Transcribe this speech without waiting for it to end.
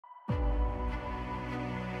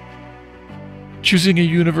Choosing a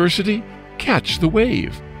university? Catch the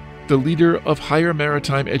wave! The leader of higher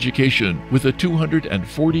maritime education with a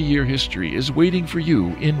 240-year history is waiting for you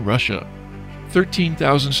in Russia.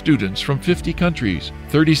 13,000 students from 50 countries,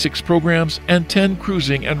 36 programs, and 10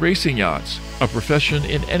 cruising and racing yachts. A profession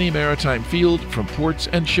in any maritime field, from ports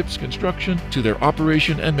and ships construction to their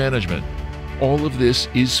operation and management. All of this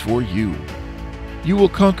is for you. You will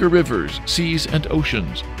conquer rivers, seas, and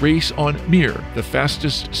oceans, race on Mir, the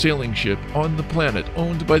fastest sailing ship on the planet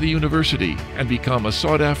owned by the university, and become a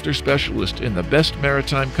sought-after specialist in the best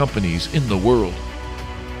maritime companies in the world.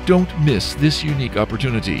 Don't miss this unique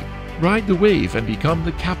opportunity. Ride the wave and become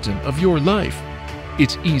the captain of your life.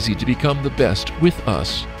 It's easy to become the best with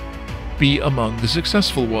us. Be among the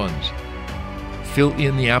successful ones. Fill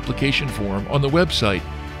in the application form on the website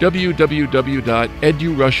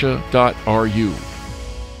www.edurussia.ru.